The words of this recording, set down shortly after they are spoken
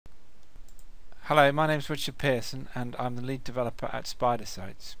Hello, my name is Richard Pearson and I'm the lead developer at Spider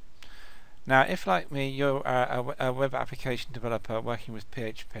Sites. Now, if like me you're a web application developer working with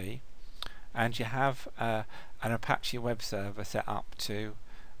PHP and you have an Apache web server set up to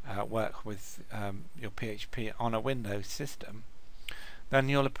work with your PHP on a Windows system, then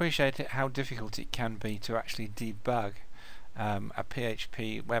you'll appreciate how difficult it can be to actually debug a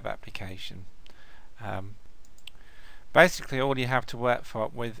PHP web application. Basically, all you have to work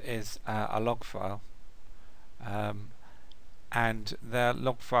with is a log file, and the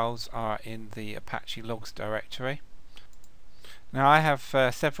log files are in the Apache logs directory. Now, I have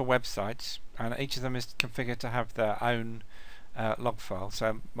several websites, and each of them is configured to have their own log file.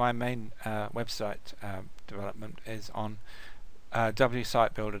 So my main website development is on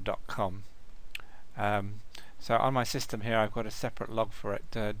wsitebuilder.com. So on my system here, I've got a separate log for it,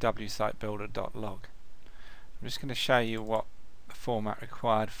 wsitebuilder.log. I'm just going to show you what the format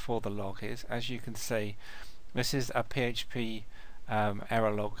required for the log is. As you can see, this is a PHP error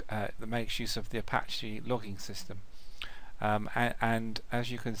log that makes use of the Apache logging system, and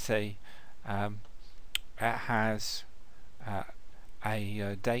as you can see, it has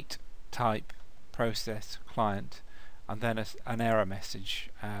a date, type, process, client, and then an error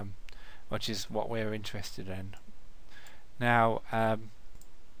message, which is what we're interested in. Now,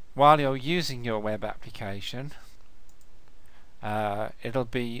 while you're using your web application, it'll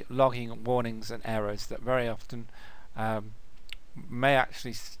be logging warnings and errors that very often may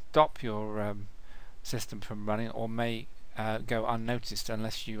actually stop your system from running, or may go unnoticed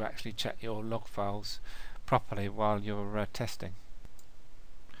unless you actually check your log files properly while you're testing.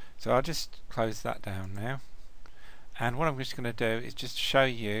 So I'll just close that down now, and what I'm just going to do is just show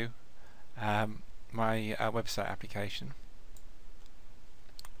you my website application.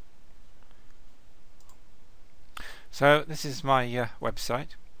 So this is my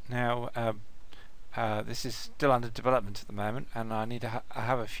website. Now, this is still under development at the moment, and I need to I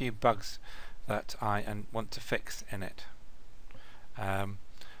have a few bugs that I want to fix in it.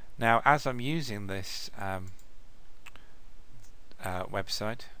 Now, as I'm using this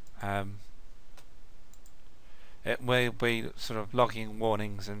website, it will be sort of logging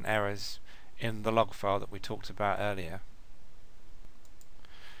warnings and errors in the log file that we talked about earlier.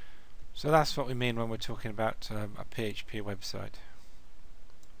 So that's what we mean when we're talking about a PHP website.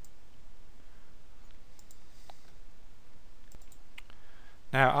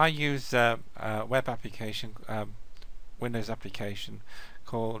 Now, I use a web application, Windows application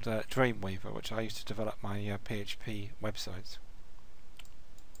called Dreamweaver, which I use to develop my PHP websites.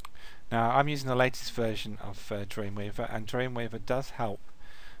 Now, I'm using the latest version of Dreamweaver, and Dreamweaver does help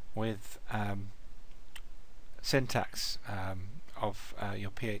with syntax of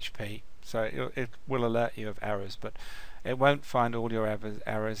your PHP, so it will alert you of errors, but it won't find all your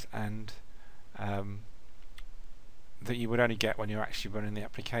errors and that you would only get when you're actually running the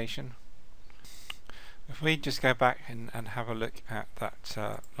application. If we just go back and have a look at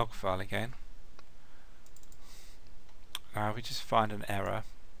that log file again, now we just find an error.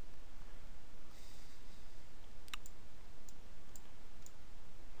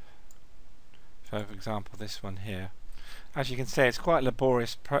 So for example, this one here. As you can see, it's quite a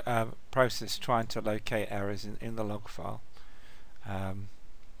laborious process trying to locate errors in the log file,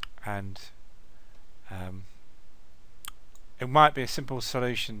 and it might be a simple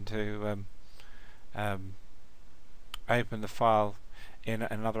solution to open the file in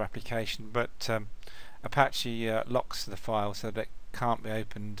another application, but Apache locks the file so that it can't be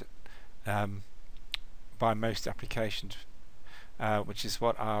opened by most applications, which is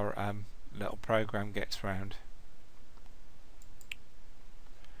what our little program gets round.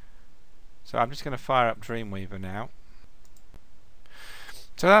 So I'm just going to fire up Dreamweaver now.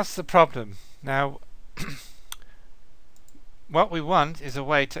 So that's the problem. Now, what we want is a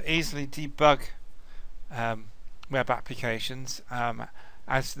way to easily debug web applications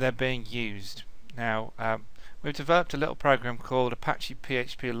as they're being used. Now, we've developed a little program called Apache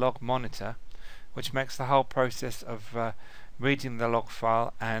PHP Log Monitor, which makes the whole process of reading the log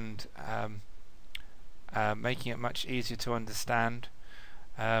file and making it much easier to understand.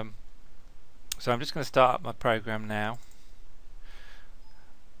 So I'm just going to start up my program now,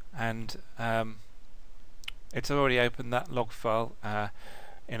 and it's already opened that log file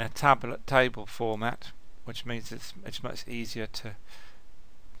in a table format, which means it's much easier to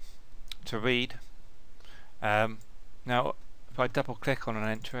read. Now, if I double click on an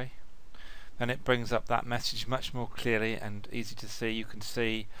entry, then it brings up that message much more clearly and easy to see. You can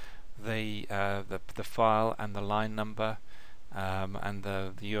see the file and the line number and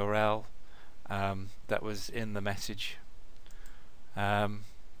the URL that was in the message.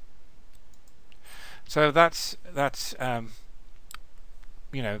 So that's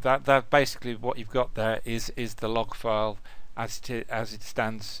you know, that basically what you've got there is the log file as it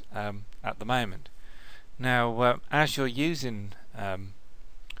stands at the moment. Now as you're using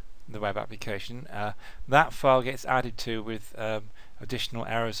the web application, that file gets added to with additional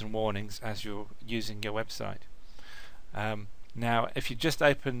errors and warnings as you're using your website. Now if you just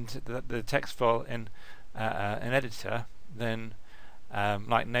opened the text file in an editor, then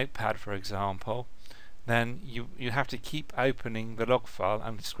like Notepad for example, then you have to keep opening the log file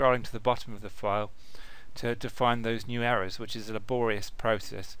and scrolling to the bottom of the file to find those new errors, which is a laborious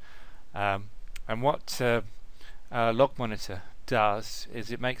process. And what Log Monitor does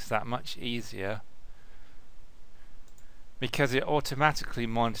is it makes that much easier, because it automatically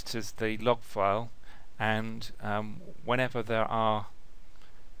monitors the log file, and whenever there are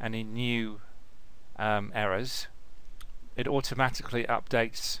any new errors, it automatically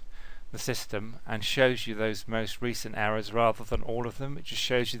updates the system and shows you those most recent errors rather than all of them. It just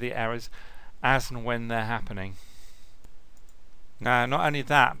shows you the errors as and when they're happening. Now not only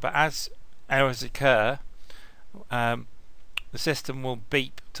that, but as errors occur, the system will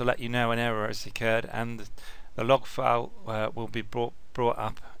beep to let you know an error has occurred, and the log file will be brought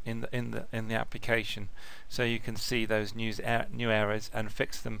up in the application, so you can see those new errors and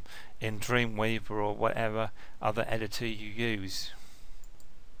fix them in Dreamweaver or whatever other editor you use.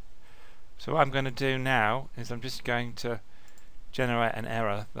 So what I'm going to do now is I'm just going to generate an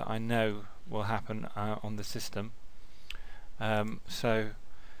error that I know will happen on the system. If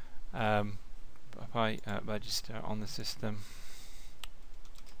I register on the system,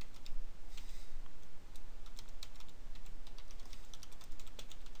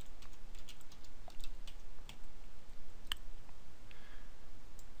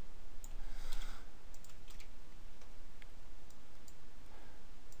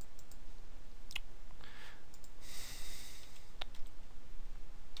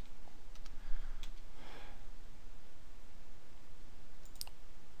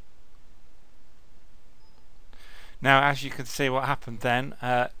 now as you can see what happened then,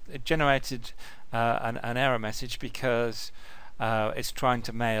 it generated an error message because it's trying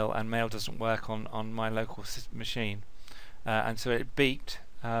to mail, and mail doesn't work on my local machine, and so it beeped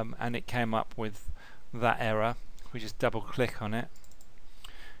and it came up with that error. If we just double click on it,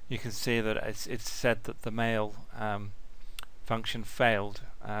 you can see that it's said that the mail function failed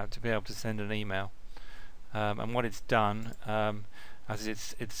to be able to send an email, and what it's done, as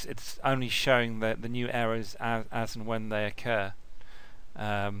it's only showing the new errors as and when they occur. So,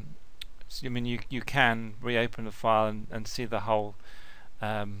 I mean, you can reopen the file and see the whole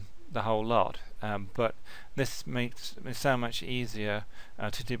lot, but this makes it so much easier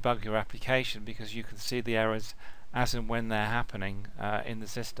to debug your application, because you can see the errors as and when they're happening in the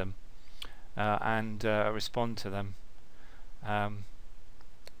system and respond to them.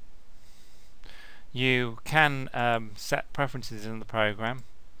 You can set preferences in the program.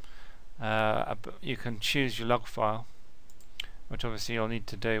 You can choose your log file, which obviously you'll need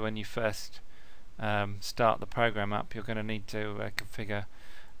to do when you first start the program up. You're going to need to configure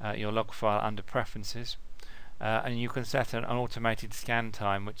your log file under preferences, and you can set an automated scan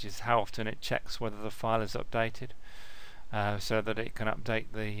time, which is how often it checks whether the file is updated, so that it can update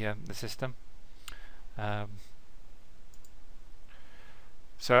the system.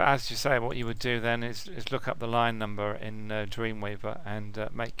 So as you say, what you would do then is look up the line number in Dreamweaver and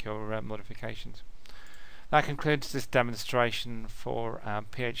make your modifications. That concludes this demonstration for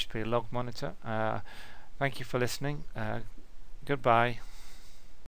PHP Log Monitor. Thank you for listening. Goodbye.